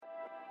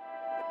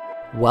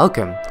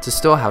Welcome to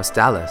Storehouse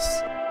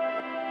Dallas.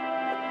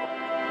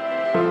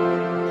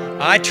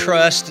 I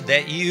trust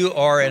that you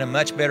are in a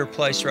much better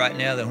place right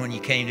now than when you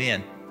came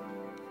in.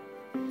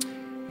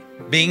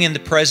 Being in the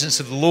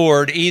presence of the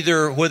Lord,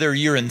 either whether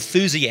you're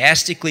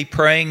enthusiastically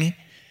praying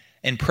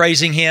and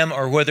praising Him,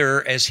 or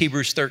whether, as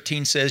Hebrews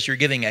 13 says, you're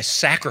giving a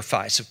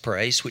sacrifice of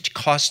praise, which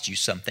costs you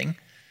something,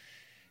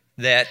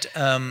 that,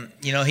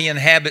 He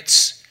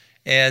inhabits,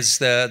 as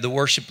the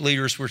worship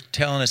leaders were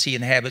telling us, He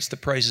inhabits the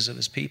praises of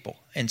His people.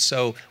 And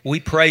so we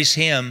praise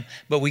Him,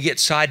 but we get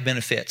side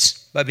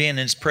benefits by being in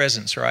His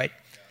presence, right?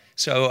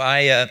 So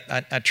I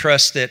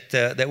trust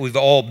that we've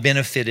all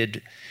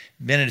benefited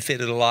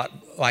a lot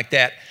like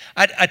that.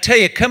 I tell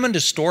you, coming to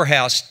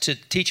Storehouse to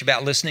teach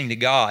about listening to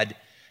God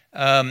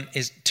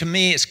is, to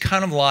me, it's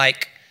kind of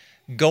like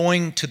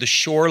going to the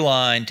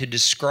shoreline to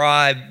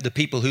describe the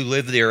people who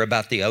live there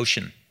about the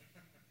ocean.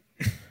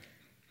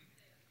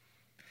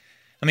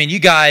 I mean, you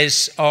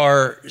guys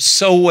are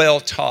so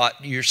well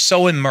taught. You're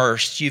so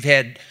immersed. You've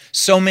had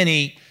so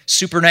many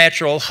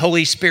supernatural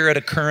Holy Spirit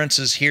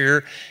occurrences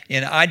here.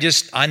 And I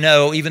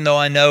know, even though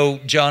I know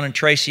John and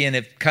Tracy and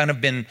have kind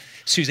of been,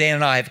 Suzanne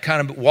and I have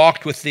kind of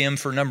walked with them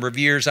for a number of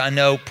years, I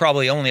know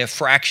probably only a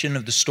fraction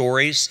of the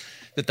stories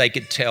that they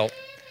could tell.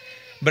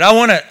 But I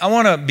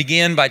want to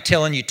begin by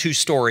telling you two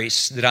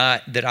stories that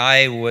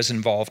I was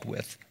involved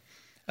with.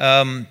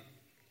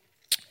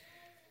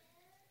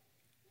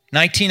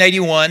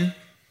 1981.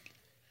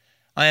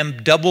 I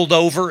am doubled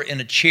over in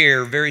a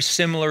chair very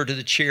similar to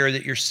the chair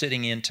that you're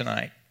sitting in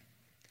tonight.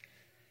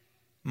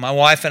 My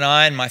wife and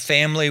I and my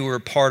family were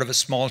part of a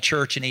small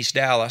church in East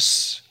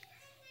Dallas,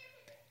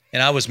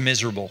 and I was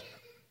miserable.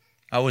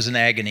 I was in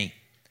agony.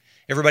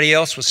 Everybody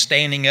else was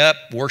standing up,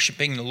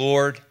 worshiping the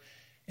Lord,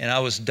 and I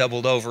was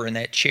doubled over in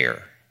that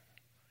chair.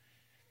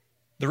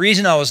 The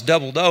reason I was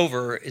doubled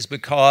over is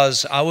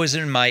because I was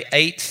in my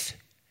 8th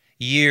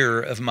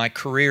year of my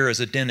career as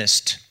a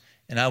dentist,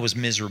 and I was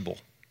miserable.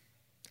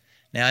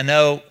 Now, I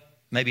know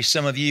maybe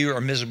some of you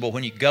are miserable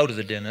when you go to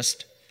the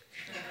dentist,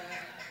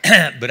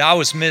 but I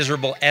was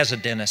miserable as a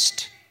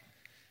dentist.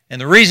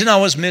 And the reason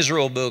I was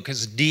miserable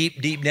because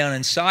deep down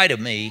inside of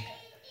me,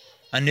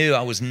 I knew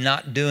I was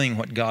not doing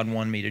what God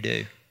wanted me to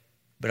do.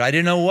 But I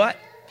didn't know what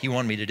He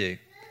wanted me to do.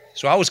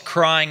 So I was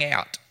crying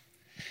out.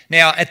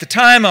 Now, at the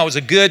time, I was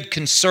a good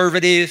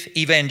conservative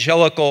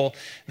evangelical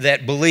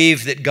that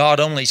believed that God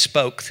only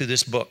spoke through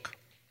this book.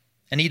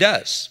 And He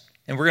does.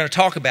 And we're going to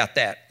talk about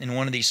that in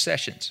one of these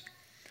sessions.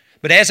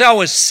 But as I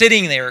was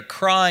sitting there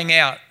crying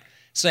out,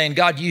 saying,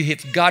 God, you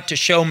have got to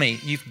show me.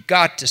 You've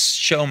got to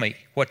show me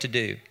what to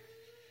do.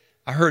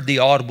 I heard the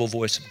audible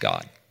voice of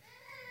God.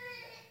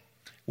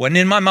 Wasn't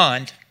in my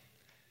mind.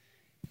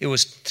 It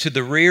was to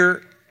the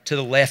rear, to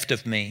the left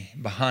of me,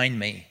 behind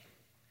me.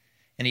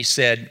 And He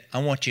said,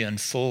 I want you in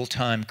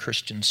full-time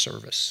Christian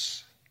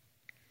service.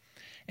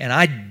 And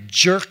I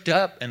jerked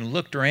up and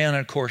looked around,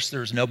 and of course, there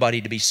was nobody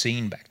to be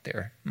seen back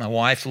there. My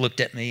wife looked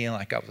at me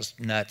like I was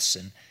nuts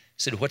and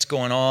said, what's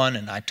going on?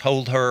 And I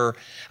told her.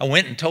 I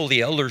went and told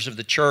the elders of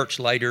the church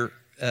later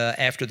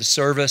after the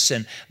service,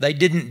 and they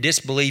didn't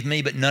disbelieve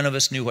me, but none of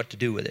us knew what to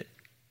do with it.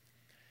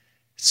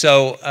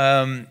 So,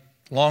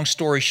 long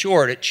story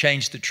short, it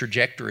changed the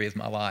trajectory of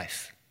my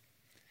life.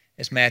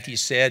 As Matthew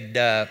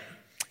said,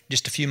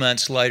 just a few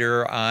months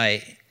later,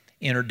 I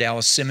entered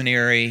Dallas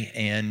Seminary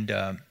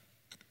and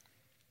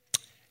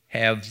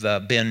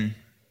have been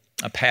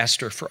a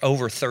pastor for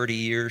over 30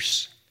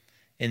 years.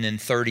 And then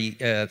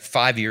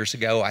 5 years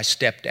ago, I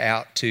stepped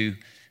out to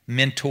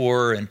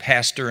mentor and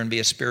pastor and be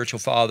a spiritual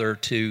father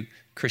to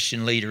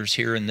Christian leaders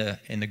here in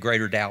the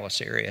greater Dallas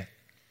area.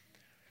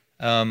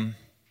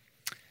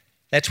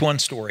 That's one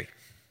story.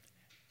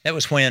 That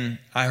was when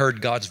I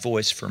heard God's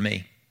voice for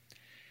me.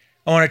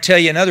 I want to tell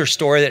you another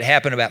story that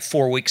happened about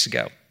 4 weeks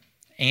ago.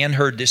 Ann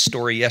heard this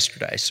story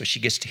yesterday, so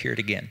she gets to hear it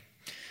again.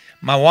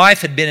 My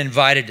wife had been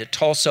invited to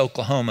Tulsa,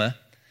 Oklahoma,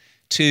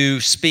 to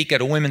speak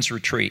at a women's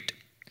retreat.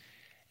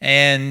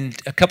 And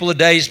a couple of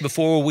days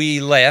before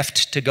we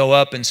left to go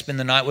up and spend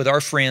the night with our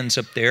friends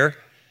up there,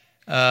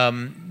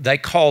 they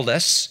called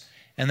us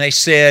and they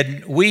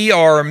said, we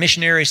are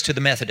missionaries to the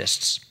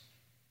Methodists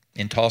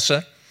in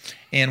Tulsa,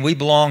 and we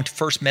belong to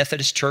First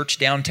Methodist Church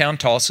downtown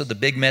Tulsa, the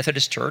big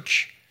Methodist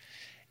church.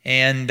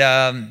 And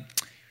I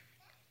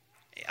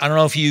don't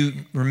know if you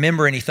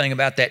remember anything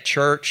about that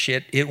church.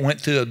 It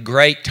went through a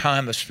great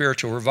time of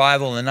spiritual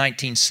revival in the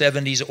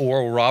 1970s.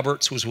 Oral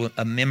Roberts was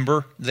a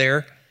member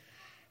there.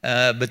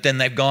 But then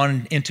they've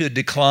gone into a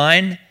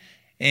decline,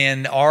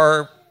 and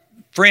our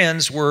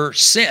friends were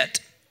sent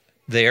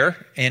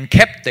there and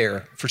kept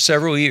there for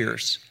several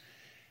years.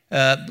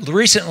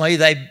 Recently,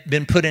 they've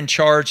been put in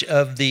charge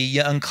of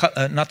the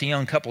not the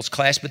young couples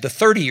class, but the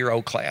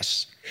 30-year-old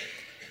class.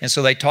 And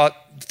so they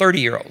taught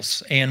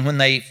 30-year-olds. And when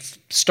they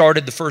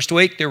started the first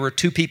week, there were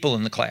 2 people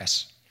in the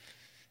class.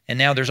 And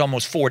now there's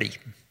almost 40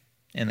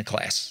 in the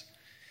class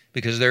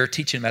because they're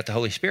teaching about the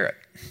Holy Spirit.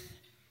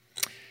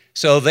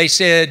 So they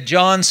said,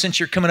 John, since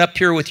you're coming up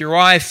here with your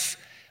wife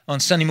on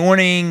Sunday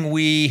morning,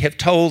 we have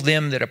told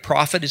them that a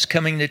prophet is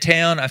coming to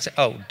town. I said,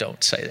 oh,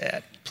 don't say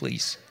that.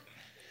 please.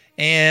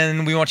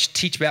 And we want you to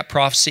teach about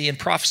prophecy and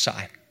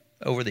prophesy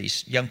over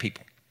these young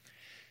people.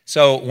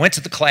 So went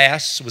to the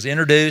class, was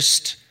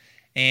introduced,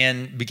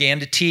 and began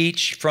to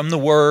teach from the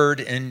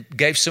Word and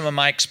gave some of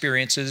my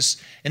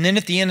experiences. And then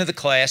at the end of the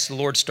class, the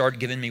Lord started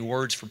giving me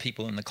words for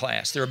people in the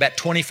class. There were about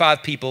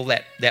 25 people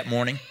that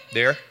morning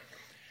there.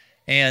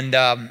 And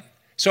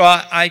so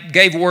I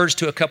gave words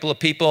to a couple of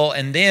people,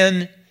 and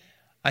then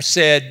I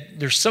said,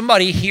 there's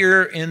somebody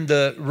here in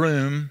the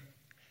room,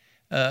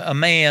 a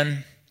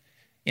man,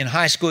 in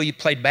high school you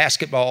played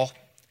basketball,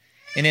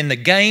 and in the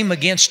game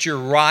against your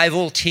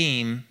rival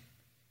team,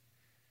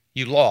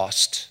 you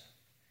lost,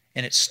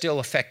 and it still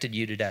affected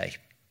you today.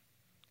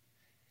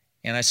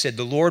 And I said,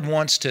 the Lord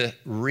wants to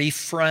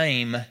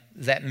reframe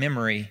that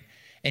memory,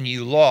 and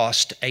you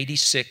lost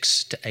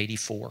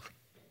 86-84.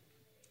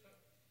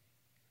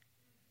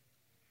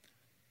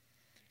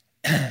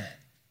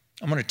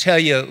 I'm going to tell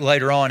you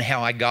later on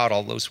how I got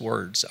all those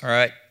words, all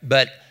right?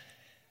 But,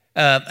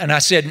 and I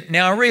said,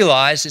 now I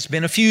realize it's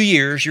been a few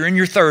years. You're in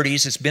your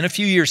 30s. It's been a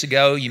few years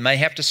ago. You may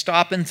have to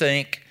stop and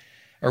think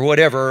or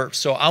whatever.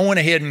 So I went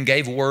ahead and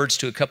gave words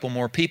to a couple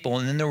more people,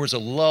 and then there was a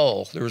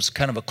lull. There was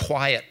kind of a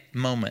quiet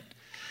moment.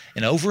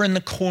 And over in the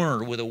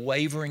corner with a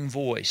wavering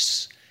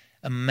voice,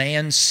 a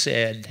man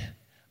said,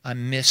 I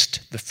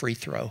missed the free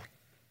throw.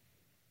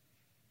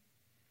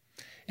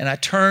 And I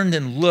turned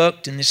and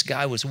looked, and this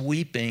guy was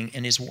weeping,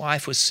 and his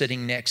wife was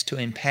sitting next to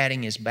him,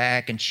 patting his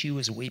back, and she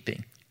was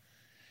weeping.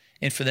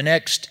 And for the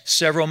next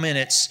several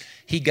minutes,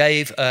 he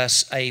gave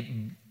us a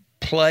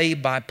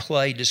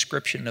play-by-play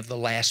description of the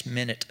last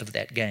minute of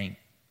that game.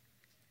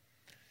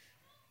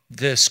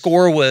 The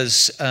score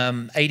was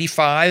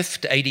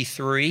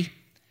 85-83,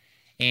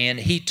 and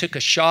he took a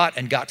shot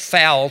and got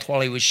fouled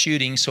while he was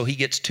shooting, so he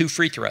gets 2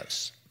 free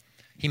throws.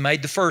 He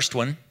made the first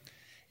one.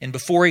 And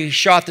before he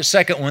shot the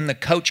second one, the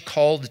coach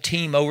called the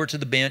team over to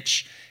the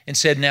bench and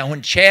said, now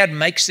when Chad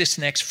makes this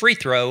next free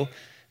throw,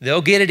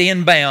 they'll get it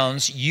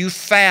inbounds. You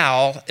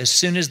foul as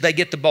soon as they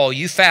get the ball.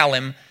 You foul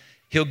him.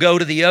 He'll go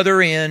to the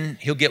other end.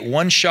 He'll get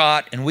 1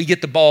 shot, and we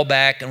get the ball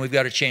back, and we've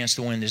got a chance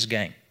to win this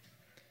game.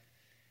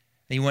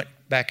 He went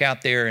back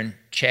out there, and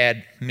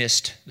Chad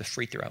missed the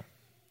free throw.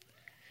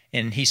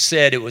 And he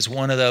said it was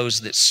one of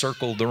those that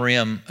circled the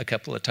rim a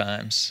couple of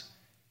times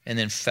and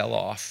then fell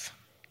off.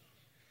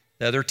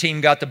 The other team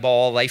got the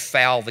ball. They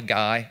foul the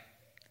guy.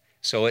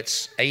 So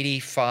it's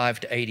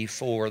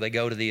 85-84. They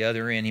go to the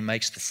other end. He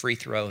makes the free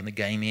throw, and the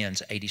game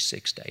ends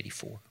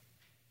 86-84.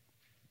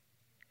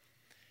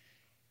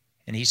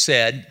 And he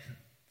said,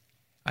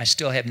 I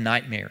still have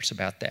nightmares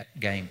about that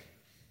game.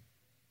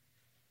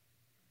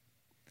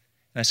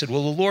 And I said,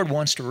 well, the Lord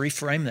wants to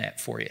reframe that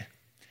for you.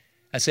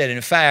 I said,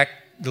 in fact,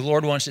 the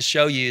Lord wants to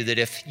show you that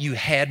if you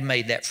had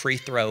made that free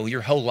throw,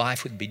 your whole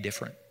life would be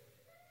different.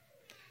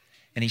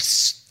 And he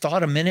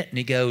thought a minute, and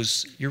he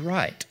goes, you're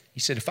right. He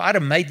said, if I'd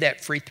have made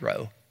that free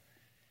throw,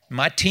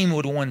 my team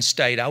would have won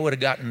state. I would have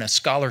gotten a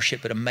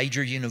scholarship at a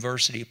major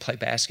university to play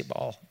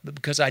basketball. But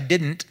because I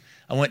didn't,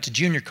 I went to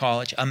junior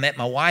college. I met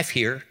my wife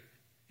here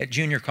at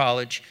junior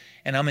college,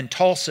 and I'm in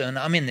Tulsa, and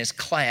I'm in this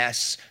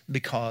class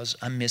because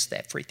I missed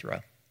that free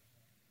throw.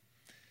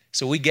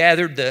 So we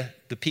gathered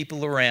the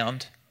people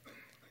around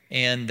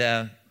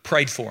and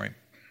prayed for him.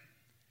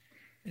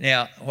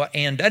 Now, what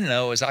Ann doesn't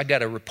know is I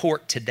got a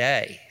report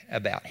today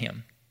about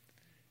him.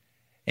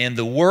 And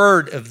the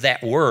word of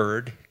that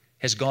word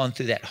has gone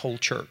through that whole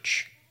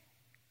church.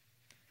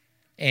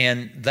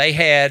 And they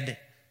had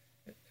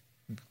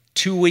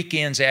 2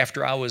 weekends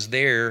after I was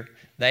there,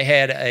 they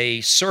had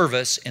a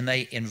service, and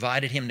they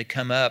invited him to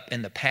come up,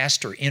 and the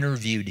pastor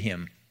interviewed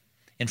him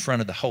in front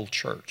of the whole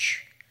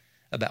church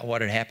about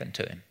what had happened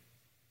to him.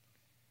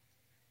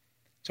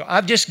 So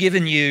I've just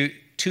given you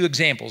 2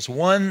 examples.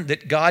 One,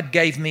 that God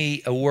gave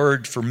me a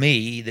word for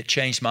me that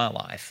changed my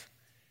life.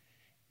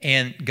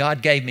 And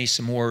God gave me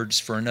some words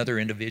for another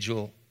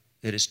individual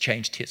that has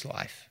changed his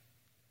life.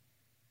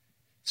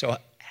 So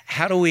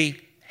how do we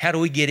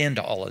get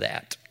into all of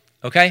that?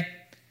 Okay?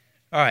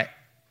 All right.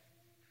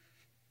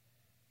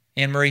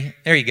 Anne-Marie,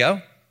 there you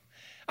go.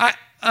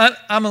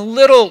 I'm a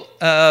little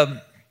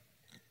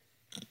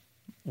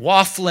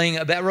waffling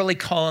about really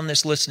calling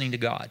this listening to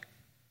God.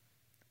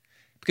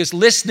 Because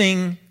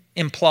listening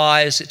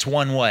implies it's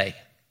one way.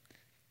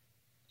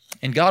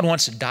 And God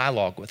wants to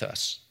dialogue with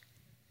us.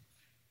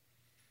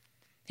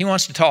 He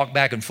wants to talk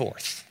back and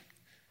forth.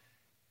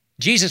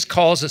 Jesus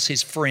calls us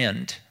his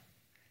friend.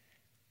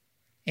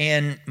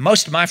 And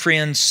most of my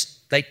friends,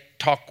 they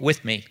talk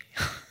with me.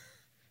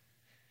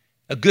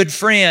 A good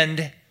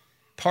friend,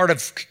 part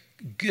of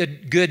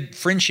good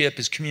friendship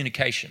is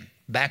communication,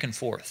 back and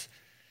forth.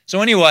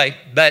 So anyway,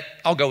 but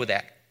I'll go with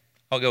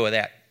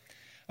that.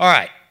 All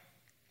right.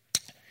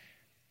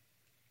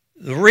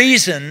 The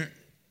reason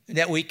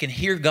that we can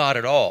hear God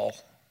at all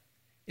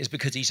is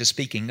because he's a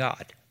speaking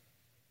God.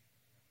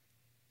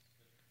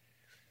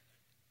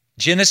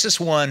 Genesis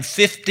 1,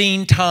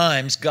 15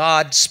 times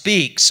God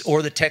speaks,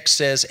 or the text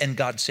says, and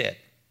God said.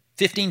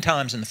 15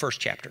 times in the first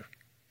chapter.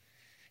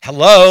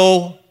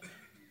 Hello?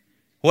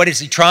 What is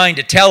he trying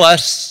to tell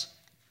us?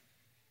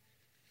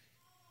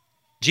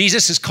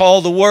 Jesus is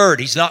called the Word.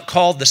 He's not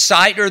called the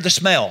sight or the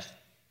smell.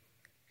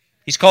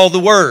 He's called the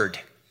Word.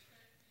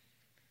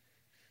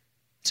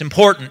 It's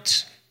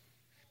important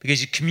because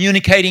He's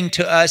communicating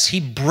to us. He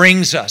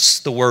brings us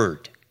the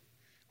Word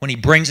when He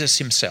brings us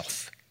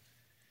Himself.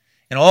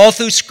 And all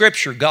through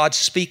Scripture, God's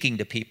speaking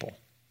to people.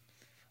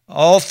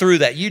 All through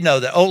that. You know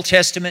the Old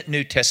Testament,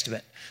 New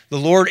Testament. The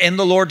Lord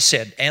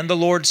said, and the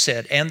Lord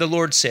said, and the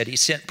Lord said. He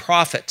sent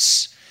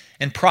prophets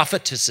and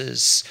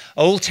prophetesses,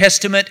 Old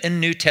Testament and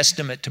New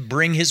Testament, to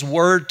bring His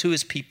Word to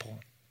His people.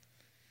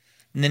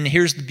 And then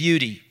here's the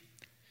beauty.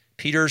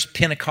 Peter's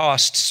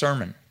Pentecost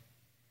sermon.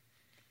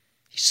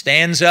 He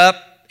stands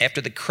up after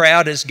the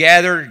crowd has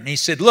gathered and he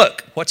said,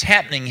 look, what's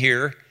happening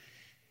here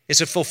is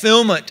a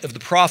fulfillment of the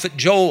prophet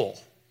Joel.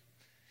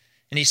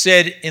 And he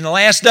said, in the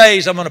last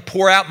days, I'm going to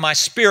pour out my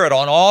Spirit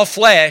on all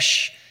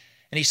flesh.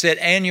 And he said,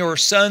 and your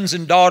sons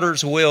and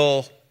daughters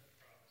will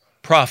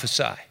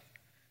prophesy.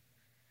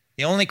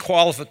 The only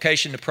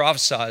qualification to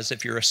prophesy is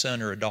if you're a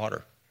son or a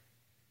daughter.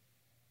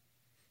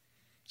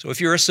 So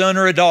if you're a son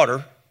or a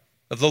daughter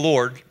of the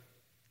Lord,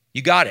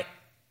 you got it.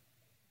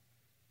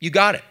 You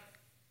got it.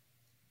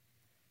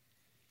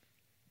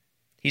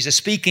 He's a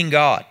speaking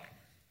God.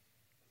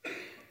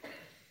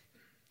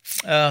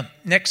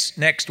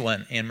 Next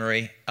one,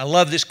 Anne-Marie. I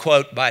love this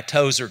quote by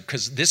Tozer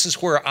because this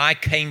is where I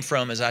came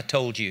from, as I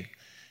told you.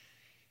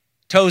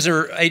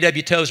 Tozer,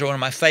 A.W. Tozer, one of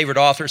my favorite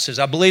authors, says,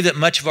 I believe that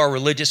much of our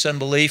religious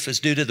unbelief is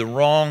due to the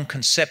wrong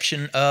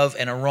conception of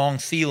and a wrong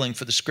feeling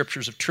for the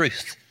Scriptures of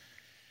truth.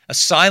 A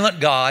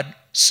silent God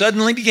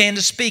suddenly began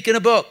to speak in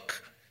a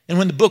book, and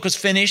when the book was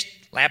finished,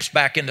 lapsed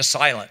back into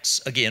silence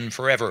again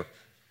forever.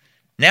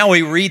 Now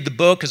we read the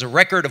book as a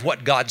record of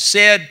what God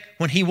said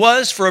when He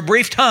was, for a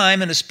brief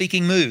time, in a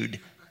speaking mood.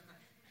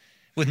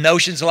 With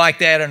notions like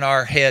that in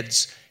our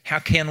heads, how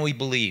can we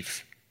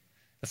believe?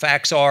 The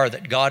facts are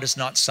that God is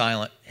not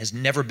silent, has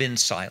never been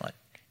silent.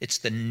 It's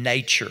the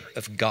nature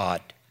of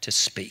God to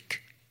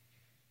speak.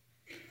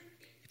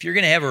 If you're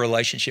going to have a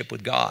relationship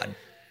with God,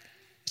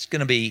 it's going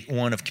to be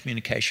one of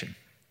communication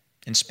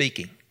and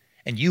speaking.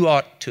 And you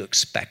ought to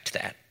expect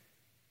that.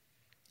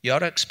 You ought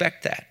to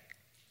expect that.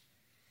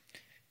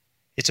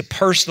 It's a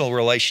personal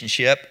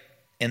relationship,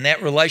 and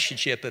that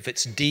relationship, if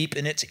it's deep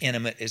and it's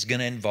intimate, is going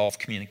to involve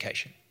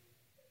communication.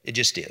 It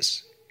just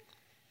is.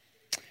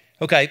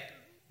 Okay.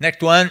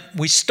 Next one,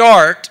 we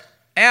start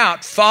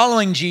out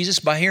following Jesus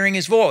by hearing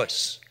His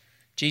voice.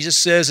 Jesus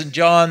says in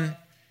John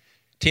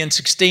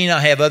 10:16, I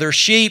have other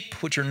sheep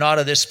which are not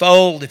of this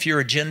fold. If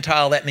you're a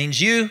Gentile, that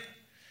means you.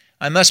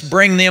 I must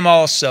bring them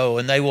also,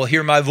 and they will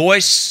hear my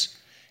voice,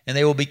 and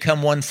they will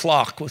become one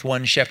flock with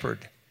one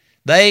shepherd.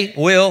 They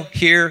will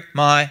hear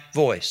my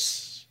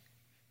voice.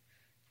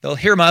 They'll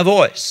hear my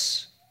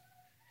voice.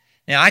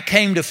 Now, I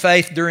came to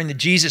faith during the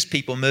Jesus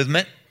People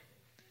movement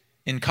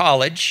in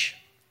college.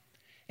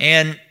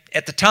 And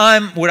at the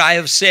time, would I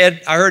have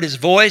said, I heard His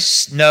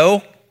voice?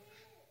 No,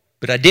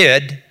 but I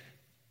did,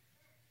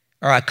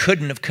 or I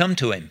couldn't have come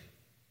to Him.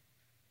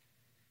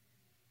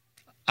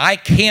 I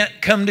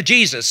can't come to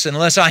Jesus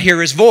unless I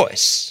hear His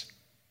voice.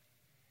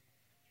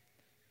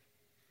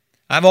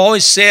 I've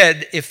always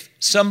said if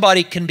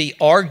somebody can be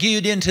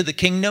argued into the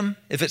kingdom,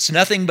 if it's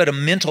nothing but a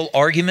mental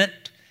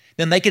argument,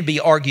 then they can be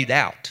argued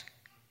out.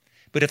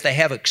 But if they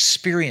have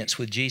experience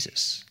with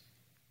Jesus,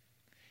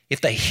 if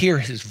they hear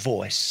His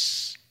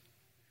voice,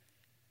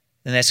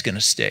 then that's going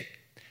to stick.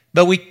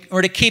 But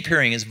we're to keep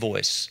hearing His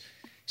voice.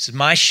 He says,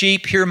 my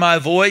sheep hear my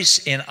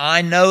voice, and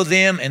I know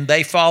them, and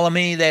they follow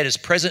me. That is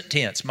present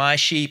tense. My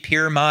sheep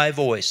hear my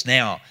voice.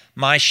 Now,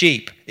 my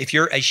sheep. If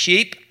you're a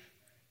sheep,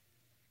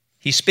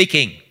 He's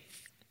speaking.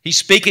 He's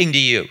speaking to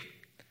you.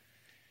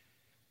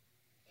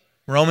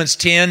 Romans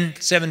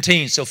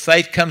 10:17. So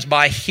faith comes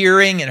by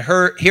hearing, and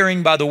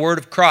hearing by the word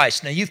of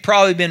Christ. Now, you've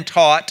probably been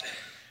taught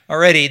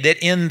already that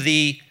in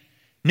the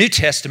New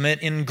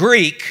Testament, in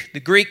Greek, the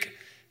Greek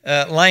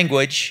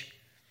language,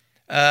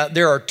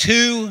 there are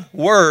two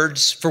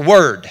words for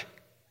word.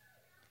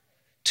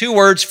 Two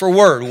words for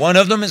word. One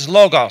of them is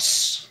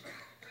logos.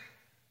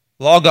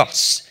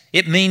 Logos.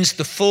 It means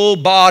the full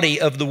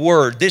body of the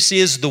word. This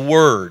is the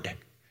word.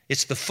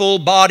 It's the full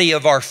body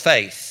of our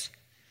faith.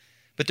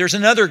 But there's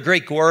another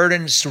Greek word,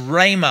 and it's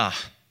rhema.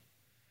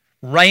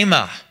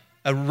 Rhema.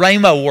 A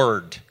rhema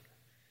word.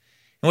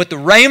 And what the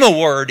rhema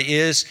word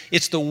is,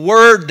 it's the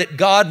word that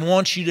God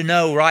wants you to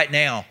know right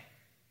now.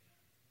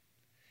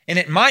 And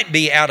it might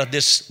be out of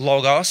this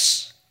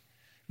logos,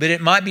 but it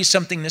might be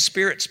something the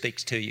Spirit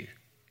speaks to you.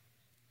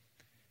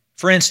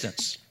 For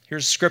instance,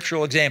 here's a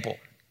scriptural example.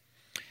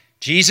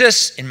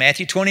 Jesus, in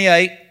Matthew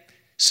 28,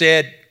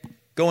 said,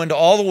 go into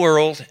all the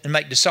world and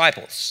make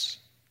disciples.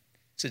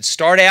 He said,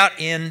 start out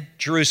in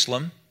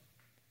Jerusalem,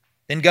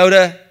 then go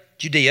to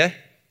Judea,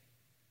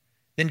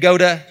 then go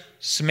to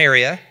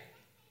Samaria,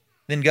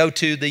 then go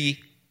to the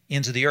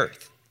ends of the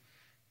earth.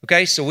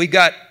 Okay, so we've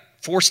got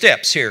 4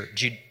 steps here.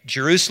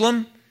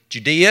 Jerusalem,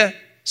 Judea,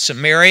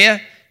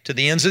 Samaria, to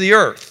the ends of the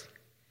earth.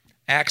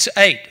 Acts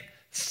 8,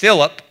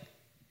 Philip,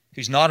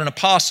 who's not an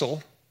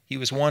apostle, he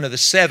was one of the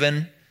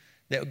 7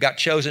 that got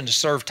chosen to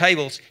serve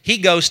tables, he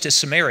goes to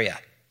Samaria.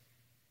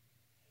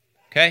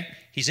 Okay?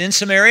 He's in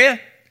Samaria.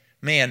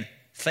 Man,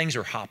 things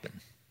are hopping.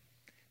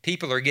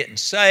 People are getting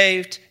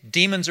saved.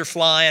 Demons are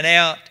flying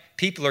out.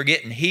 People are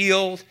getting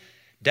healed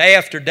day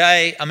after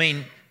day. I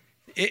mean,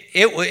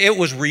 it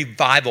was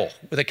revival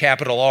with a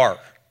capital R.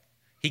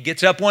 He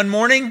gets up one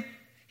morning.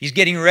 He's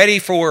getting ready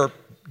for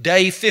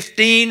day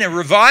 15, a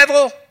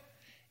revival.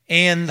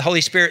 And the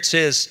Holy Spirit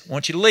says, I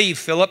want you to leave,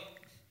 Philip.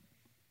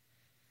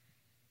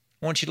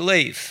 I want you to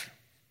leave.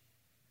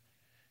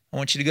 I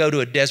want you to go to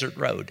a desert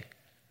road.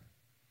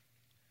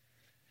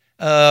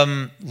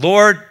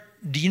 Lord,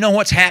 do you know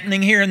what's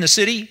happening here in the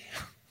city?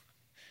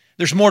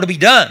 There's more to be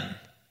done.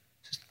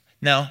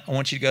 No, I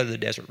want you to go to the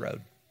desert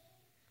road.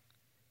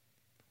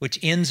 Which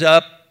ends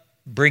up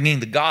bringing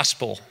the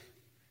gospel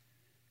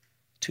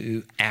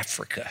to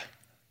Africa.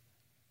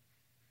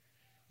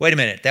 Wait a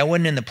minute, that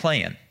wasn't in the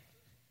plan.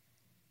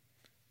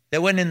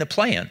 That wasn't in the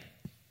plan.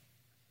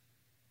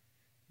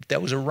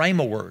 That was a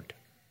rhema word.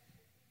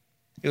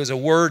 It was a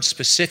word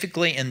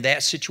specifically in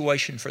that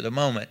situation for the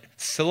moment.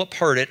 Philip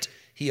heard it,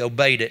 he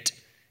obeyed it,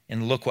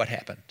 and look what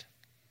happened.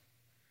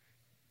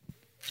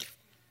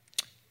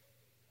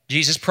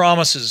 Jesus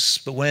promises,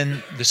 but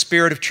when the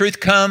Spirit of truth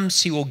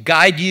comes, he will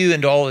guide you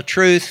into all the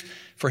truth,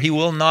 for he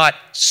will not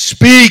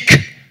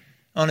speak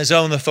on his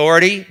own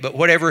authority, but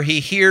whatever he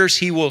hears,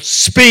 he will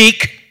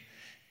speak,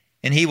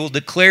 and he will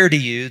declare to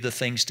you the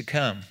things to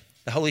come.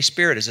 The Holy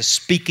Spirit is a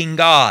speaking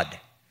God.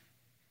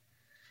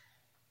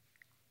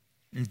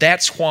 And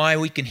that's why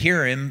we can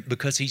hear him,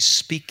 because he's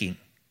speaking.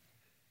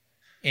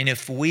 And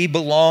if we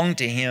belong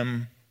to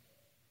him,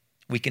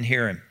 we can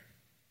hear him.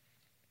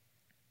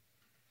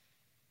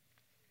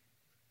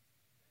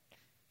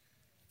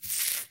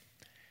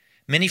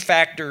 Many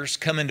factors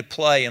come into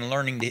play in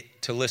learning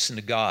to listen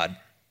to God.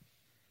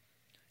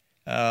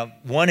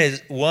 One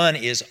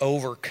is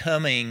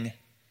overcoming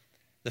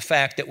the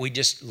fact that we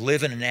just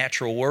live in a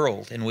natural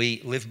world and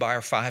we live by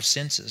our five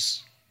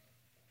senses.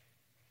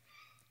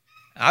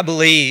 I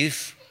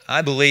believe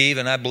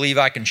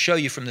I can show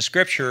you from the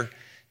Scripture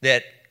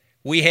that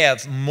we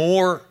have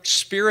more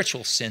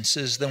spiritual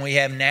senses than we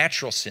have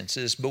natural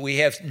senses, but we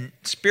have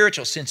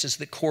spiritual senses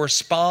that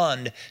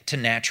correspond to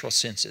natural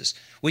senses.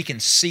 We can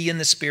see in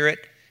the Spirit,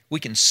 we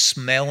can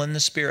smell in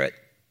the Spirit,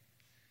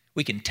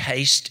 we can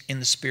taste in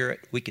the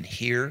Spirit, we can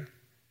hear,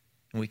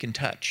 and we can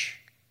touch.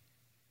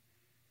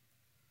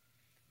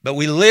 But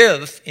we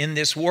live in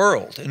this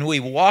world and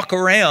we walk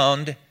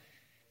around,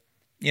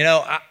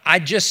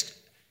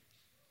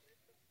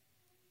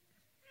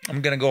 I'm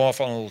going to go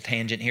off on a little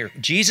tangent here.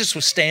 Jesus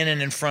was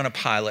standing in front of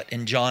Pilate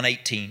in John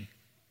 18.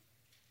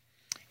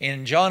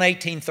 In John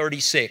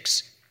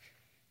 18:36,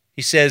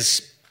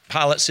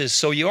 Pilate says,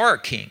 so you are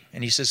a king.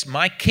 And he says,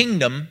 my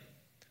kingdom,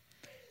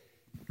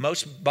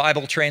 most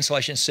Bible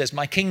translations says,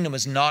 my kingdom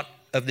is not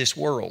of this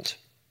world.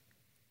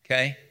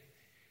 Okay?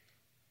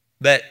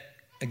 But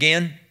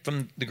again,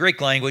 from the Greek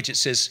language, it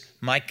says,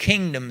 my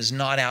kingdom is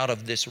not out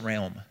of this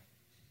realm.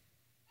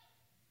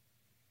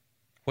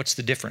 What's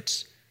the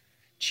difference?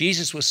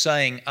 Jesus was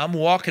saying, I'm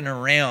walking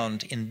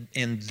around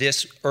in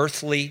this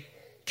earthly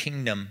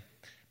kingdom,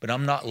 but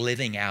I'm not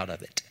living out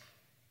of it.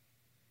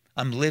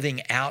 I'm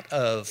living out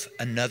of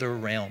another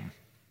realm.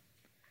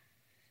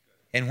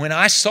 And when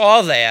I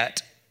saw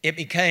that, it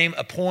became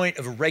a point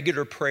of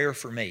regular prayer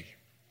for me.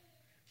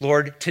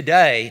 Lord,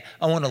 today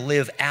I want to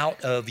live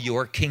out of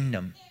your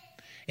kingdom.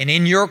 And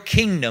in your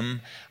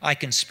kingdom, I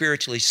can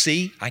spiritually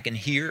see, I can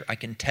hear, I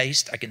can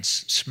taste, I can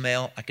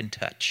smell, I can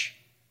touch.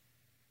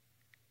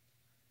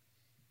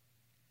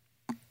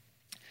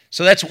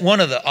 So that's one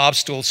of the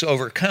obstacles to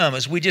overcome,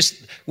 is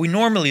we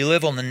normally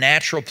live on the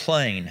natural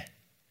plane.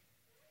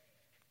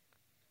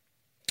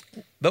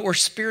 But we're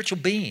spiritual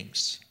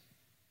beings.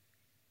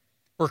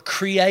 We're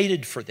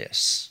created for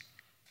this.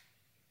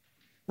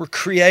 We're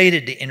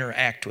created to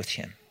interact with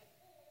him.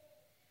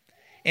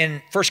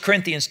 And 1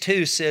 Corinthians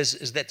 2 says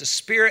is that the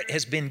Spirit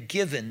has been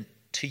given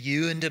to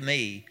you and to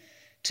me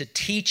to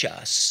teach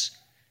us,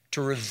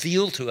 to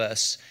reveal to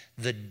us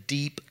the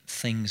deep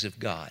things of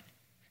God.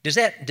 Does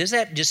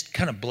that just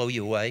kind of blow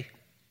you away?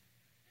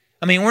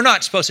 I mean, we're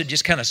not supposed to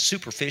just kind of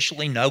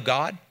superficially know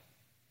God.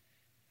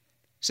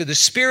 So the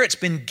Spirit's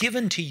been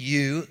given to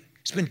you,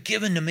 it's been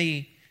given to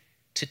me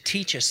to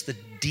teach us the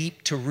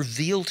deep, to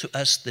reveal to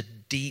us the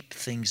deep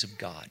things of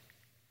God.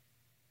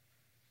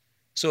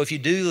 So if you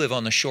do live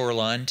on the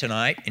shoreline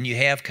tonight and you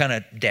have kind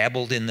of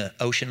dabbled in the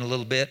ocean a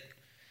little bit,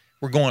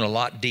 we're going a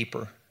lot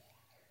deeper.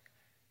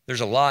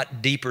 There's a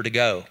lot deeper to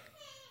go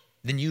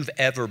than you've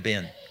ever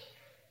been.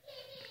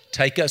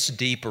 Take us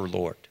deeper,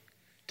 Lord.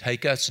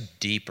 Take us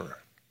deeper.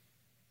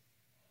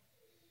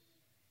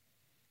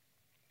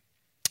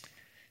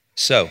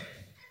 So,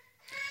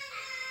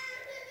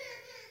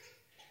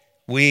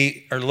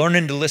 we are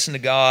learning to listen to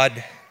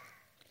God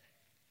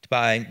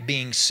by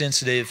being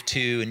sensitive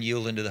to and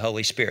yielding to the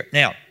Holy Spirit.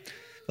 Now,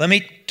 let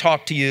me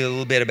talk to you a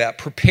little bit about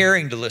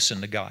preparing to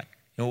listen to God.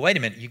 Wait a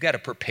minute, you've got to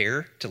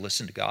prepare to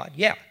listen to God?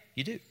 Yeah,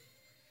 you do.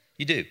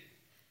 You do.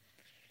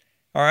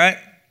 All right?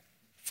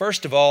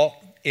 First of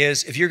all,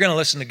 is if you're going to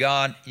listen to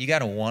God, you got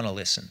to want to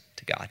listen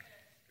to God.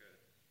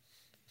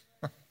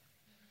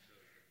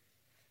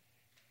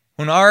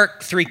 When our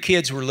 3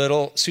 kids were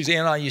little, Suzanne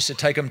and I used to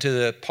take them to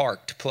the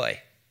park to play.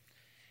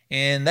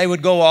 And they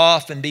would go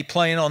off and be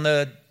playing on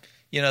the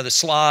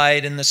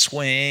slide and the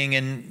swing,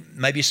 and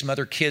maybe some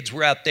other kids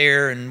were out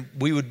there, and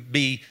we would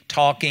be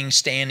talking,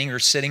 standing or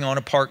sitting on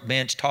a park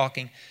bench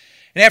talking.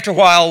 And after a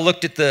while, I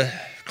looked at the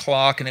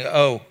clock and I go,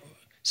 oh,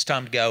 it's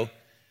time to go.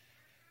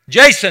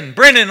 Jason,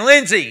 Brendan,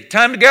 Lindsay,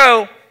 time to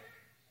go.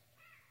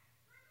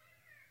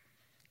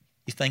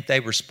 You think they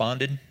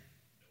responded?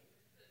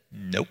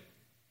 Nope.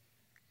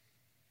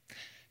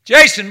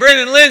 Jason,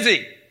 Brendan,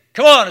 Lindsay,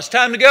 come on, it's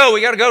time to go.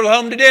 We got to go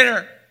home to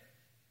dinner.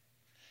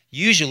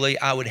 Usually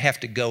I would have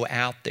to go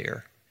out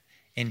there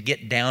and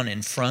get down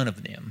in front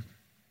of them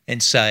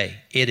and say,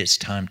 it is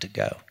time to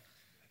go.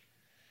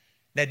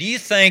 Now, do you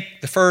think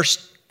the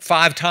first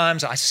 5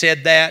 times I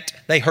said that,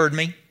 they heard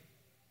me?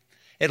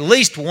 At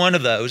least one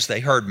of those, they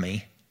heard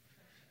me.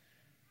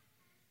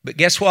 But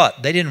guess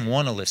what? They didn't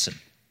want to listen.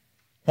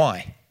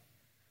 Why?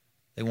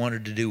 They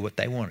wanted to do what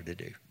they wanted to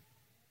do.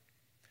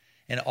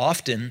 And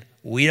often,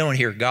 we don't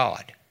hear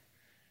God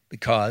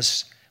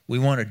because we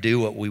want to do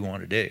what we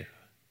want to do.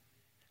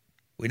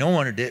 We don't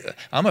want to do.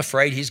 I'm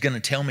afraid He's going to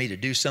tell me to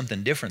do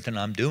something different than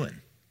I'm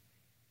doing.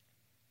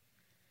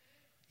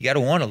 You got to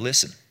want to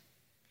listen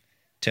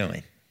to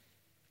Him.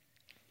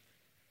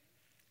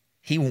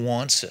 He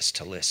wants us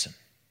to listen.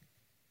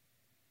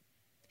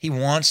 He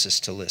wants us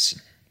to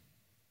listen.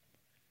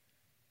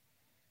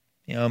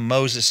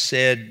 Moses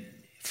said,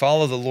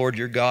 follow the Lord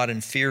your God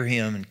and fear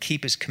Him and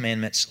keep His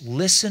commandments.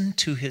 Listen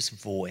to His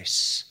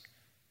voice.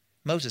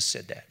 Moses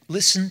said that.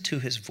 Listen to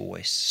His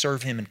voice.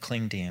 Serve Him and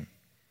cling to Him.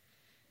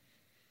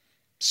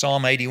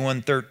 Psalm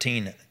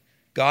 81:13,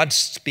 God's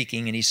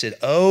speaking and He said,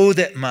 oh,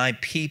 that my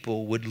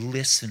people would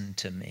listen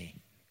to me,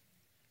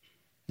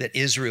 that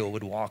Israel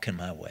would walk in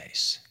my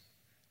ways.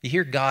 You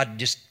hear God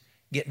just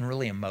getting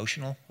really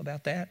emotional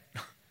about that?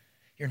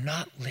 You're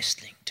not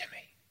listening to me.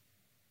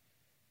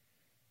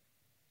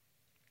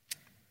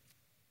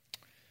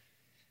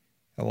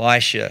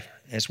 Elisha,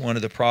 as one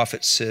of the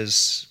prophets,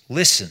 says,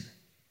 listen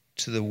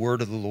to the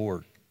word of the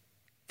Lord,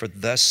 for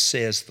thus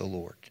says the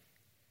Lord.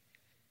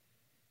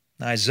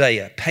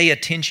 Isaiah, pay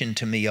attention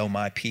to me, O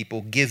my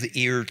people. Give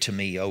ear to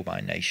me, O my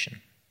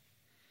nation.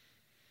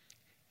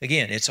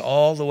 Again, it's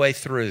all the way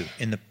through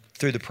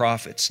the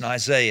prophets, in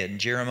Isaiah and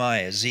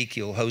Jeremiah,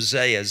 Ezekiel,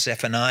 Hosea,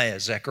 Zephaniah,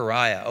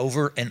 Zechariah,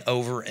 over and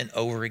over and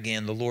over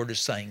again, the Lord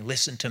is saying,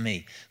 listen to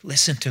me,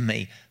 listen to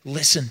me,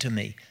 listen to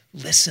me,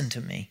 listen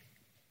to me.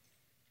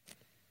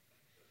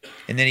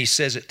 And then He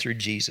says it through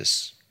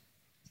Jesus.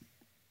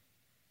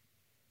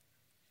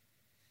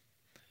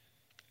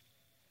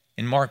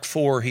 In Mark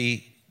 4,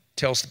 He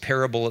tells the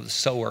parable of the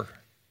sower,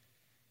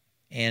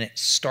 and it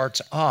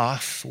starts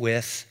off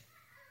with,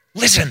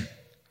 listen.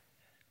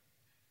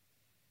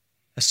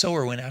 A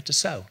sower went out to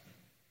sow.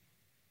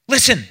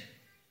 Listen.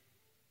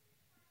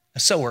 A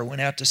sower went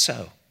out to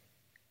sow.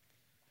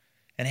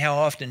 And how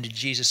often did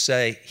Jesus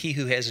say, he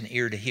who has an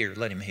ear to hear,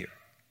 let him hear?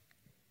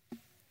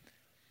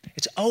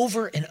 It's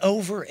over and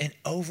over and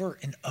over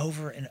and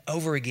over and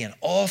over again,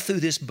 all through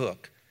this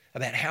book,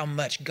 about how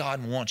much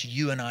God wants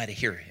you and I to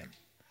hear Him,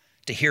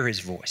 to hear His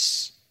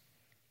voice.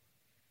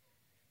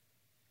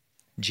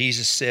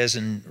 Jesus says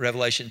in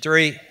Revelation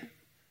 3,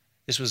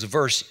 this was a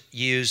verse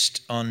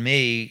used on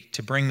me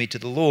to bring me to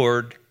the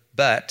Lord,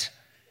 but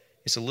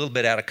it's a little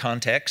bit out of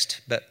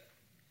context, but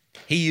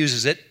He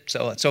uses it,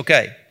 so it's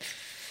okay.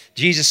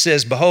 Jesus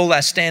says, behold,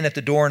 I stand at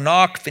the door and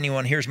knock. If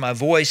anyone hears my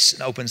voice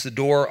and opens the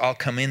door, I'll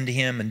come into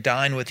him and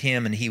dine with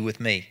him and he with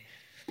me.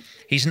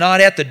 He's not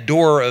at the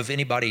door of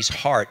anybody's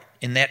heart.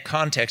 In that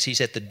context,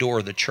 He's at the door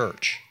of the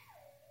church,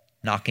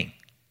 knocking.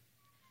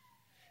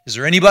 Is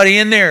there anybody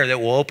in there that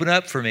will open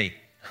up for me?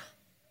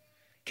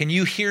 Can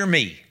you hear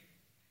me?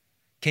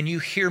 Can you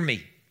hear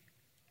me?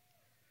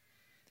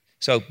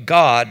 So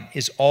God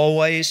is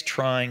always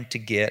trying to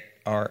get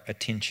our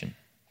attention.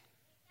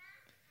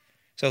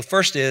 So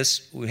first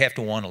is we have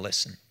to want to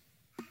listen.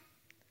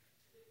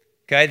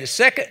 Okay, the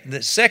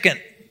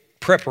second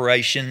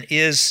preparation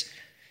is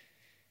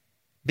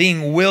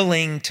being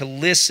willing to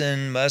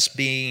listen, must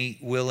be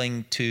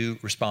willing to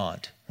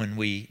respond when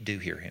we do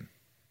hear Him.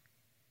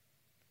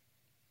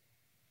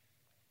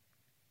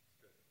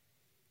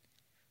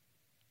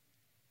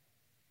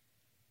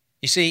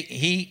 You see,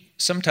 He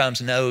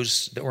sometimes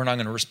knows that we're not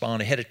going to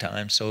respond ahead of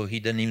time, so He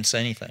doesn't even say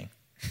anything.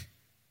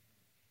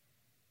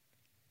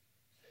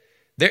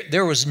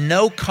 There was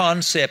no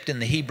concept in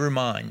the Hebrew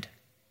mind.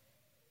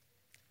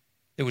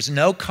 There was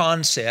no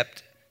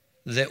concept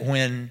that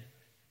when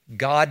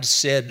God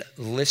said,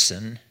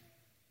 listen,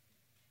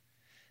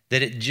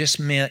 that it just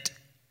meant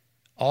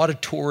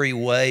auditory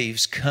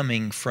waves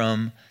coming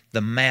from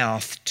the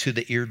mouth to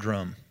the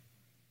eardrum.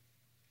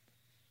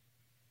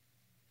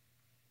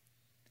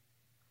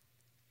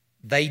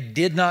 They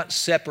did not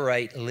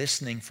separate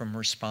listening from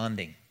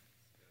responding.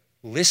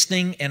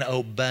 Listening and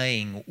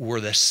obeying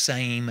were the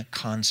same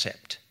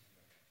concept.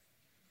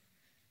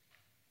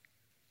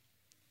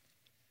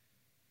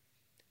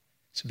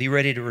 So be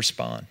ready to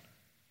respond.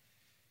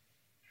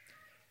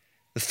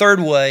 The third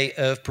way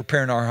of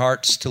preparing our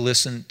hearts to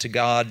listen to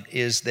God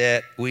is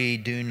that we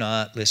do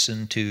not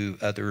listen to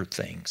other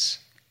things.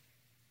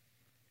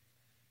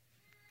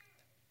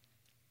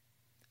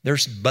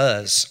 There's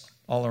buzz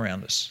all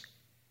around us.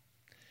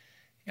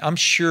 I'm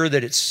sure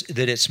that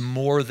it's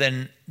more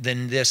than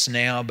this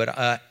now, but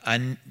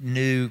I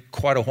knew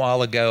quite a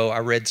while ago,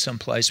 I read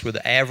someplace where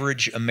the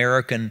average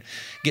American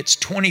gets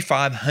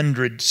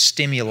 2,500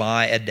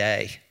 stimuli a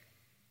day.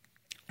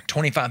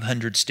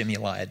 2,500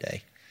 stimuli a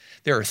day.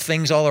 There are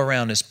things all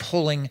around us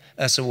pulling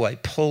us away,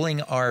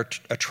 pulling our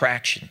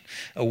attraction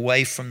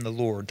away from the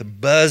Lord. The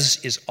buzz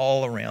is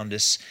all around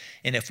us.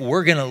 And if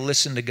we're going to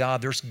listen to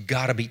God, there's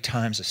got to be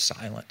times of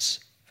silence,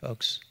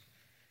 folks.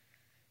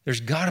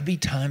 There's got to be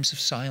times of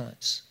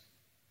silence.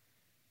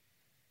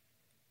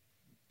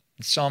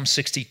 In Psalm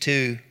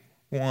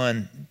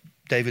 62:1,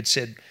 David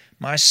said,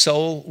 "My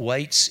soul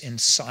waits in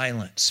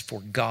silence for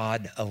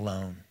God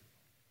alone.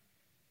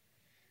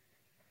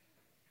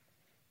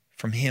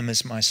 From Him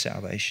is my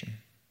salvation."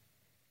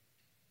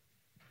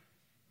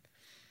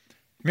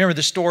 Remember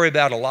the story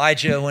about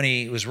Elijah when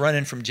he was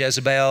running from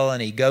Jezebel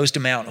and he goes to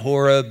Mount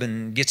Horeb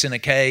and gets in a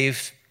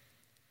cave.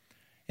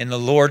 And the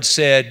Lord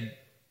said,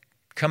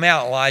 "Come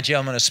out, Elijah,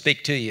 I'm going to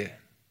speak to you."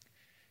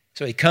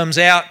 So he comes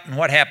out, and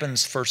what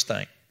happens first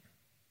thing?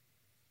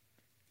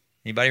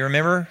 Anybody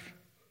remember?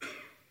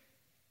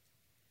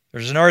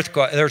 There's an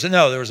earthquake. There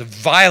was a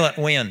violent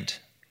wind.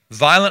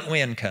 Violent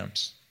wind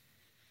comes.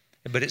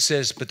 But it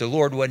says, but the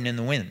Lord wasn't in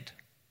the wind.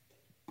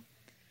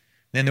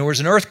 Then there was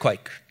an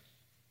earthquake.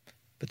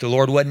 But the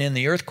Lord wasn't in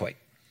the earthquake.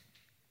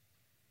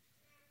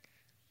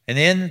 And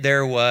then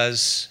there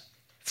was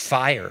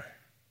fire.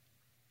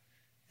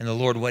 And the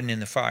Lord wasn't in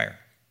the fire.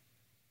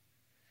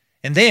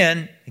 And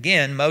then,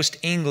 again, most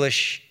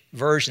English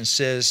version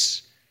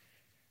says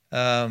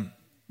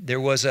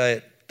there was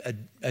a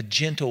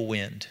gentle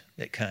wind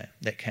that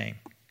came.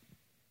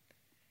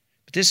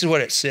 But this is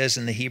what it says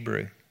in the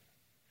Hebrew.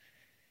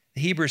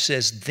 The Hebrew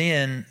says,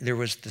 then there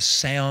was the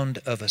sound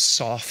of a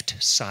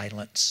soft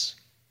silence.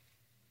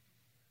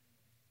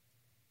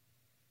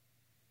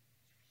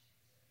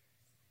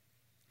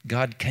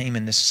 God came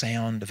in the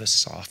sound of a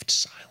soft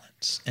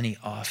silence, and He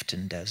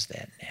often does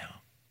that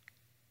now.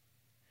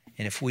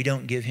 And if we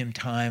don't give Him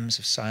times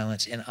of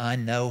silence, and I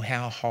know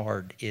how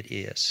hard it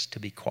is to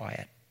be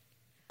quiet.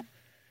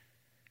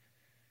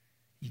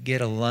 You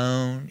get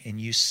alone and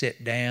you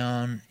sit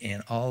down,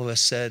 and all of a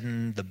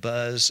sudden the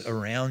buzz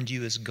around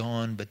you is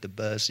gone, but the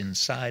buzz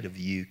inside of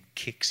you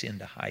kicks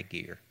into high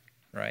gear,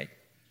 right?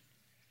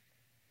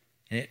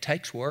 And it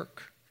takes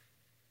work.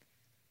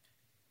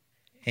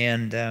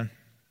 And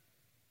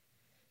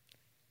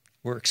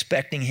we're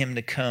expecting Him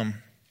to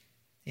come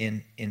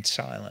in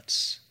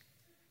silence.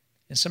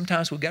 And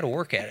sometimes we've got to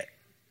work at it.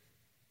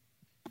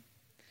 I'm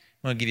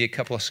going to give you a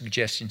couple of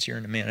suggestions here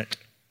in a minute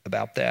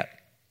about that.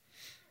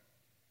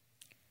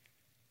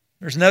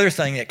 There's another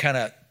thing that kind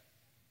of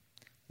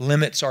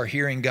limits our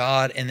hearing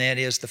God, and that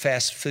is the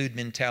fast food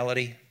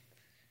mentality.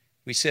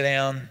 We sit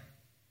down.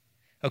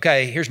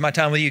 Okay, here's my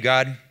time with you,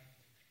 God.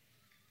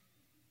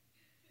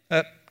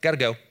 Got to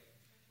go.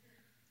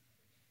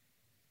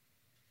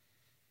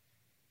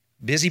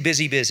 Busy,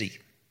 busy, busy.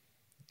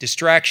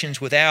 Distractions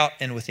without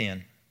and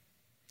within.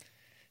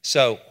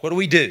 So, what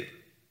do?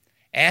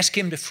 Ask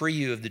Him to free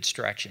you of the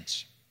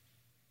distractions.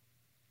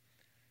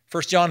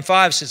 1 John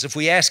 5 says, if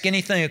we ask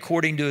anything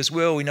according to His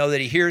will, we know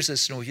that He hears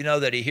us. And if we know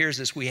that He hears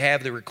us, we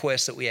have the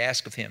request that we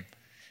ask of Him.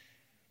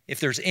 If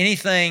there's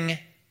anything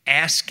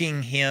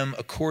asking Him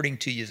according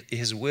to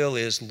His will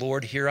is,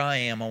 Lord, here I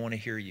am, I want to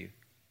hear You.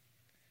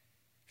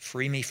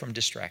 Free me from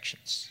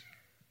distractions.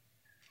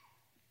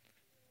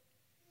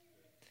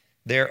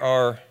 There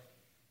are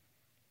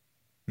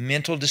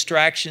mental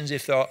distractions.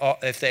 If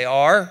they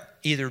are,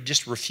 either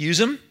just refuse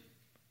them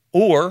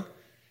or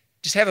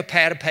just have a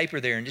pad of paper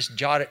there and just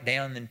jot it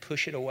down and then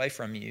push it away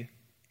from you.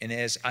 And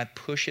as I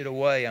push it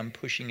away, I'm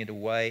pushing it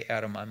away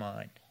out of my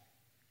mind.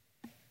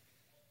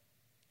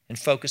 And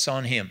focus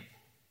on Him.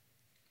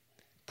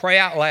 Pray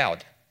out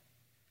loud.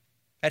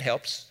 That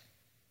helps.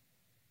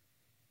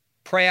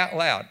 Pray out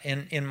loud.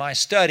 In my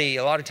study,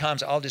 a lot of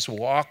times I'll just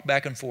walk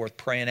back and forth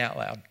praying out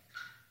loud.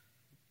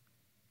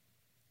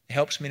 It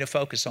helps me to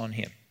focus on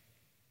Him.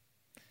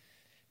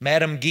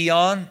 Madame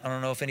Guyon, I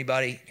don't know if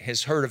anybody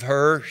has heard of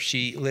her.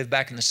 She lived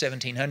back in the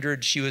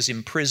 1700s. She was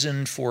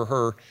imprisoned for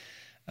her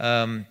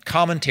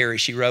commentary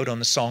she wrote on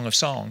the Song of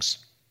Songs.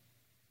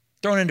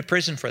 Thrown into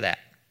prison for that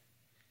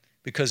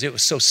because it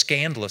was so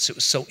scandalous. It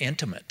was so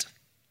intimate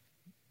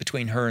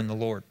between her and the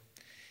Lord.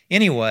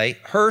 Anyway,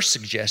 her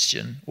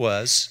suggestion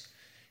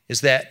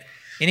is that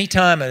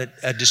anytime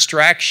a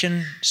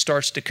distraction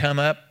starts to come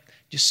up,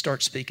 just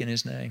start speaking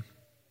His name.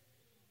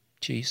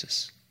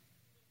 Jesus.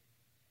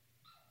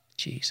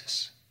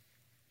 Jesus.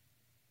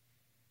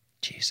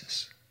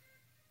 Jesus.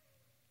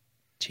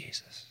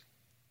 Jesus.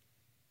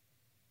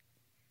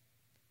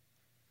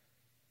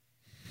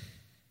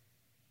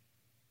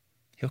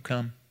 He'll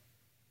come.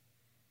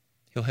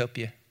 He'll help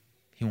you.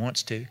 He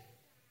wants to.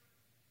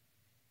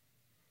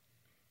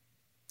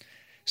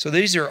 So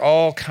these are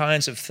all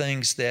kinds of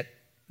things that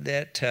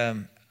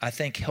I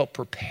think help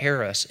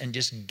prepare us and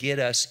just get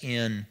us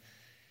in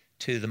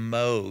to the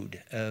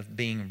mode of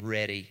being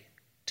ready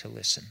to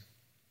listen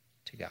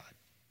to God.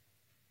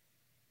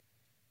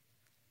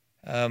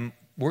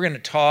 We're going to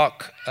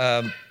talk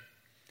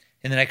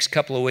in the next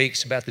couple of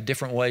weeks about the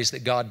different ways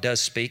that God does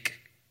speak.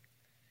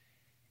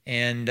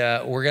 And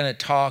we're going to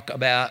talk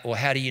about, well,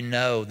 how do you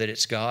know that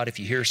it's God if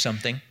you hear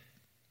something?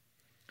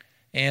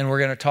 And we're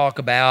going to talk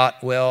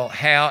about, well,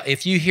 how,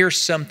 if you hear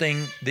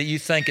something that you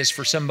think is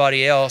for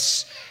somebody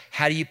else,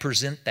 how do you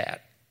present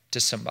that to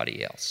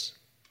somebody else?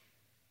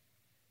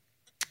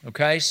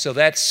 Okay, so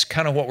that's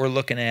kind of what we're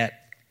looking at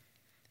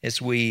as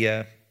we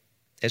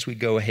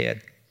go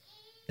ahead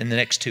in the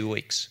next 2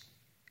 weeks.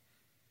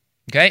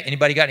 Okay,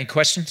 anybody got any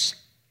questions?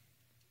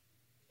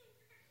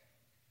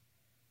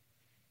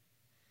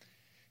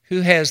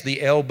 Who has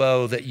the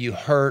elbow that you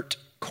hurt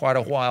quite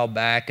a while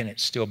back and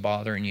it's still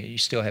bothering you? You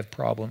still have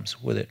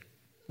problems with it?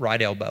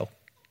 Right elbow.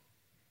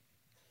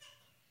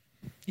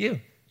 You,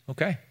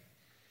 okay.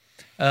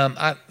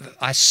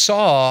 I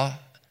saw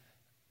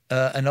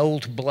an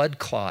old blood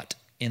clot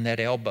in that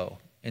elbow.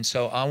 And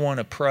so I want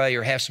to pray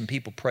or have some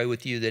people pray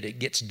with you that it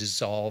gets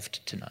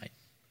dissolved tonight.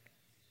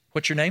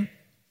 What's your name?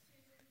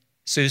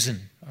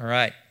 Susan. All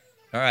right.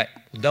 All right.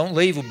 Well, don't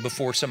leave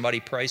before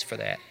somebody prays for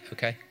that,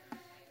 okay?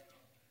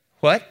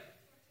 What?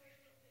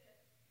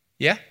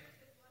 Yeah?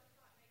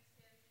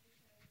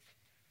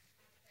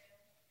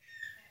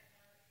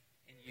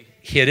 You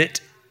hit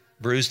it,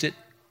 bruised it?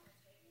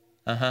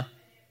 Uh-huh.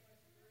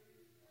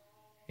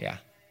 Yeah.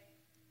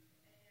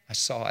 I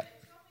saw it.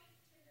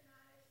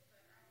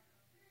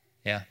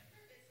 Yeah.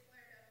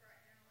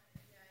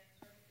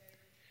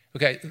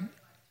 Okay.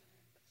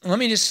 Let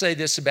me just say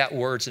this about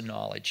words of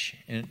knowledge,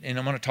 and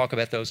I'm going to talk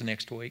about those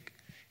next week.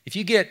 If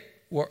you get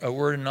a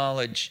word of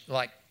knowledge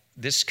like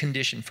this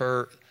condition for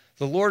her,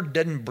 the Lord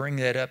doesn't bring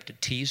that up to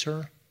tease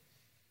her.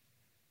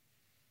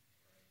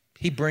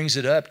 He brings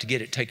it up to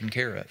get it taken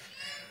care of.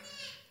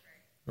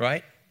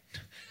 Right?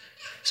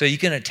 So you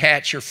can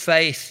attach your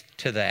faith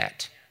to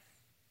that.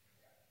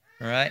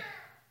 All right?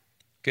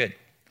 Good.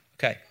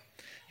 Okay. I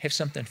have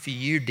something for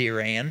you, dear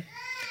Ann.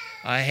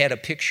 I had a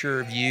picture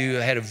of you,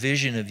 I had a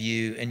vision of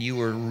you, and you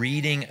were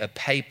reading a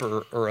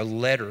paper or a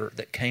letter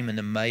that came in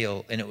the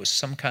mail, and it was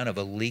some kind of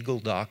a legal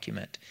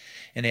document.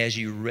 And as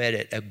you read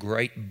it, a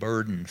great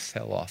burden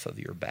fell off of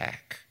your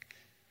back.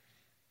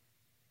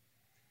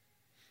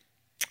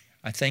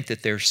 I think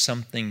that there's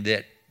something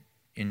that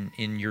in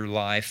your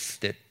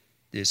life that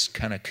is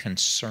kind of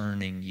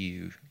concerning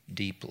you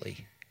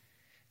deeply,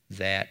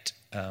 that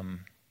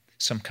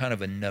some kind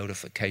of a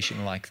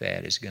notification like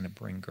that is going to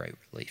bring great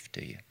relief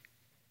to you.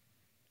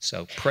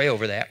 So pray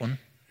over that one.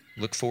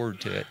 Look forward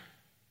to it.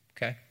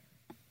 Okay?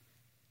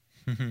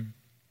 There's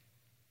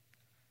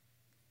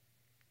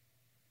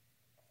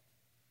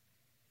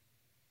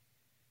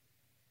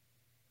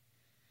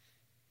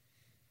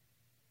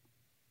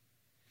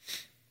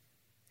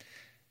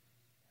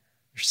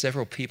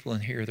several people in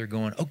here, they're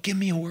going, oh, give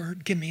me a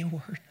word, give me a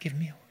word, give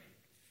me a word.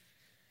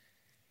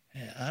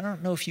 I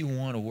don't know if you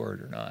want a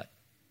word or not.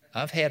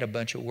 I've had a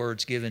bunch of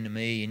words given to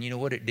me, and you know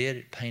what it did?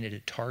 It painted a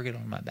target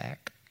on my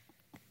back.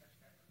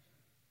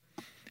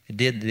 It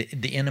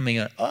did the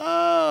enemy,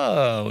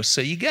 oh,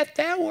 so you got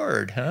that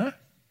word, huh?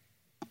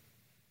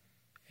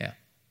 Yeah.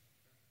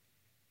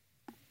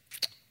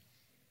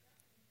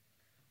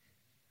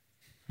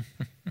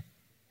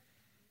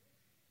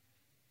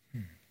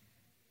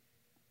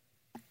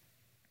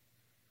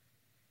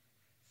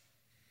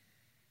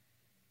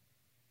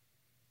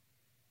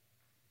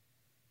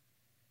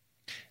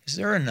 Is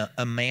there an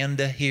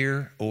Amanda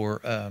here,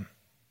 or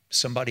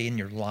somebody in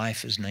your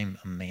life is named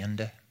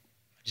Amanda?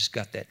 I just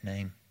got that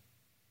name.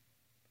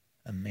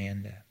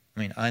 Amanda. I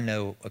mean, I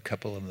know a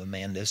couple of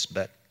Amandas,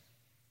 but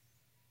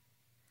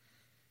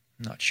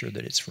I'm not sure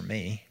that it's for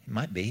me. It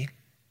might be.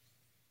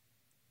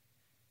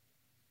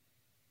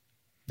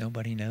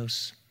 Nobody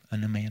knows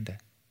an Amanda.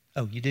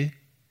 Oh, you do?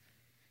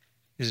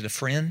 Is it a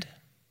friend?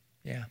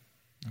 Yeah.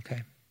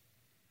 Okay.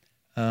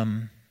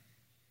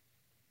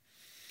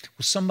 Will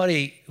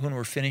somebody, when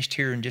we're finished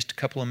here in just a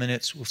couple of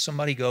minutes, will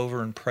somebody go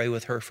over and pray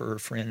with her for her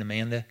friend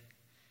Amanda?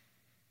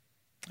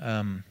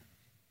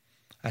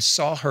 I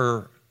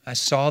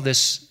saw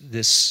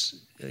this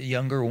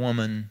younger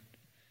woman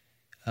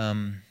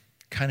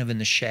kind of in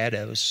the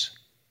shadows,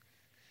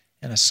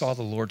 and I saw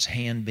the Lord's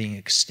hand being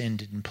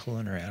extended and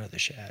pulling her out of the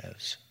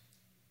shadows.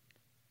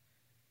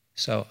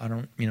 So I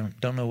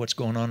don't know what's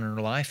going on in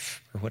her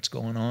life or what's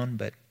going on,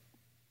 but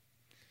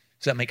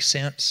does that make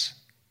sense?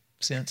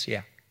 Sense?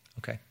 Yeah.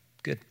 Okay.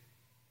 Good.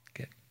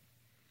 Good.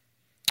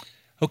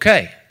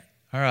 Okay.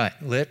 All right.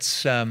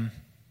 Let's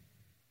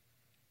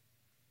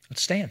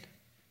stand.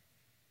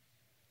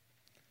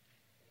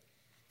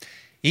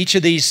 Each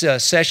of these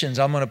sessions,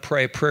 I'm going to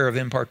pray a prayer of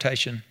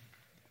impartation.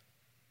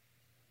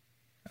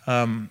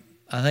 I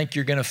think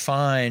you're going to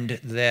find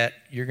that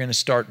you're going to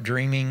start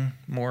dreaming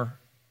more.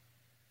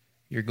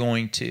 You're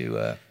going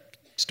to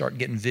start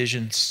getting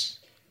visions.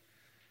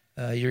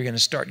 You're going to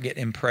start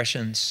getting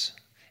impressions.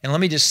 And let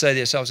me just say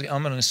this.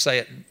 I'm going to say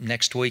it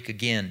next week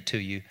again to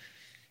you.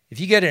 If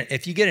you get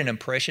an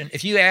impression,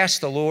 if you ask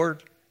the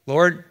Lord,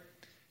 Lord,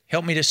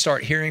 help me to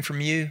start hearing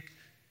from you,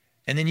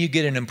 and then you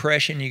get an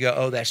impression, you go,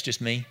 oh, that's just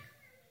me.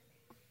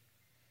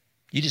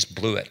 You just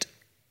blew it.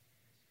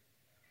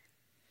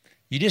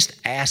 You just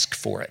ask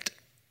for it.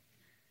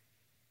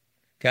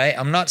 Okay?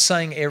 I'm not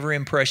saying every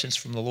impression's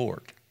from the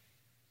Lord.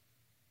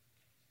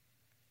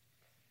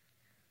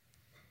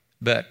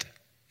 But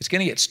it's going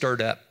to get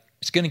stirred up.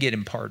 It's going to get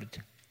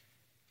imparted.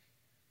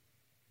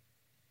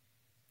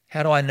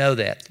 How do I know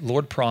that? The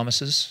Lord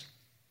promises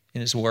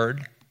in His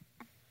Word.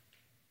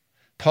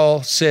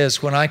 Paul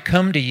says, when I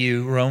come to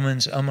you,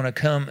 Romans, I'm going to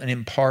come and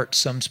impart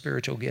some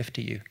spiritual gift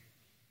to you.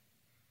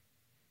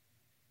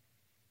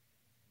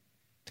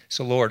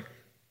 So, Lord,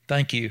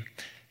 thank you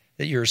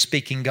that you're a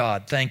speaking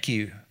God. Thank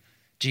you,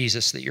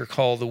 Jesus, that you're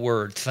called the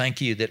Word.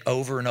 Thank you that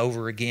over and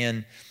over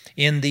again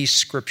in these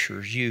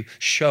scriptures you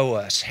show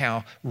us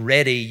how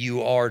ready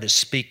you are to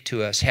speak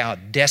to us, how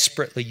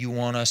desperately you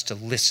want us to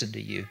listen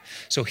to you.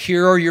 So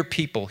here are your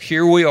people.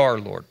 Here we are,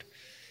 Lord.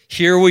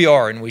 Here we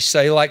are. And we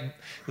say like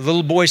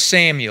little boy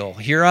Samuel,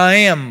 here I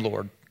am,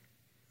 Lord.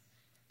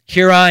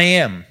 Here I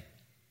am.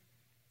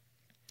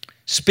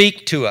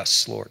 Speak to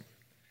us, Lord.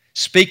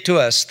 Speak to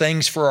us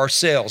things for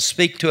ourselves.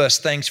 Speak to us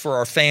things for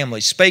our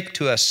families. Speak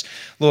to us,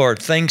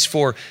 Lord, things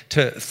for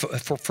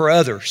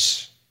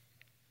others.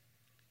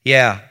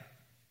 Yeah.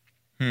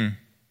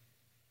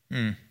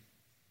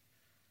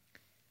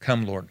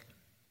 Come, Lord.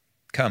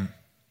 Come.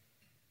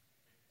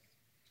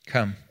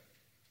 Come.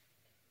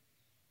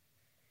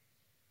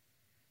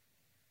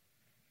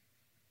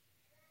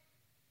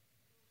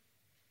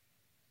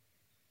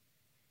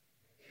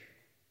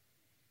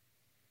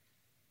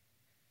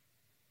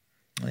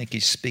 I think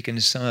He's speaking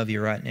to some of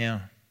you right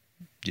now,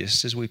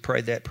 just as we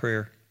prayed that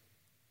prayer.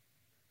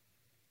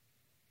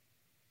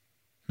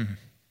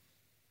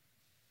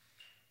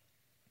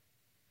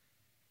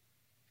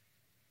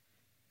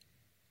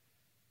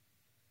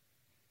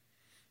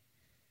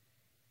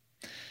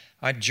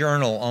 I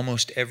journal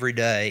almost every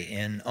day,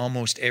 and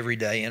almost every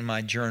day in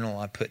my journal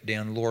I put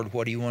down, Lord,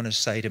 what do you want to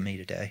say to me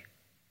today?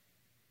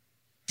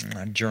 And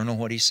I journal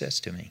what He says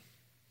to me.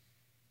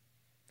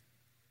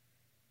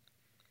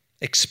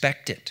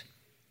 Expect it.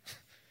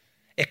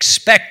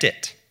 Expect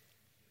it.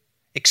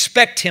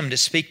 Expect Him to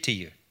speak to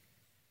you.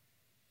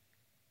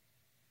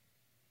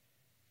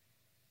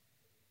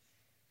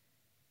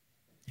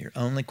 Your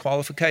only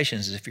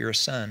qualifications is if you're a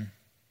son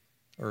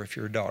or if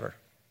you're a daughter.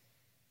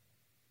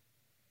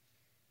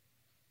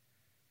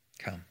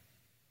 Come.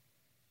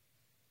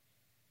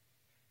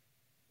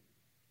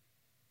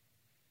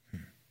 Hmm.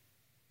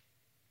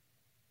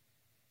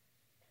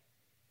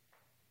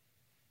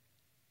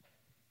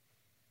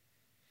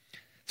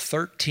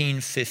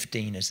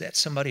 1315, is that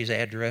somebody's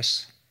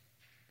address?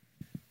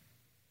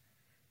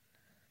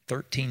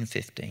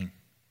 1315.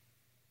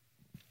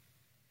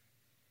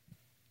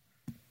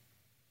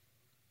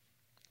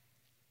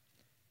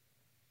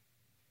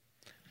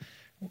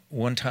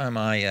 One time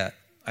I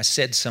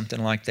said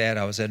something like that.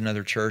 I was at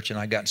another church and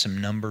I got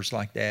some numbers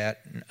like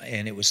that,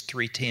 and it was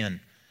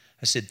 310.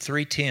 I said,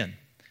 310.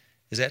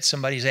 Is that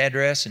somebody's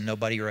address? And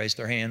nobody raised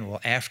their hand. Well,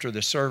 after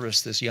the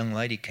service, this young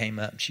lady came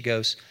up and she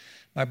goes,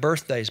 my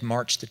birthday is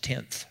March the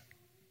 10th.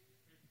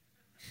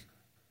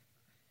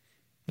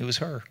 It was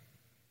her.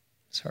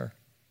 It's her.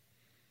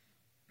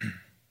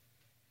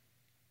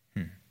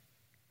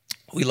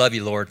 We love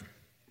you, Lord.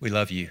 We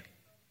love you.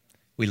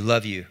 We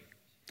love you.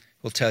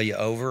 We'll tell you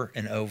over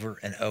and over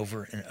and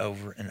over and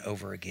over and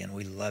over again.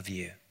 We love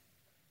you.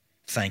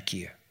 Thank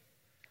you.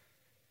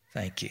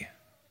 Thank you.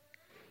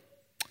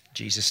 In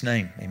Jesus'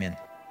 name, amen.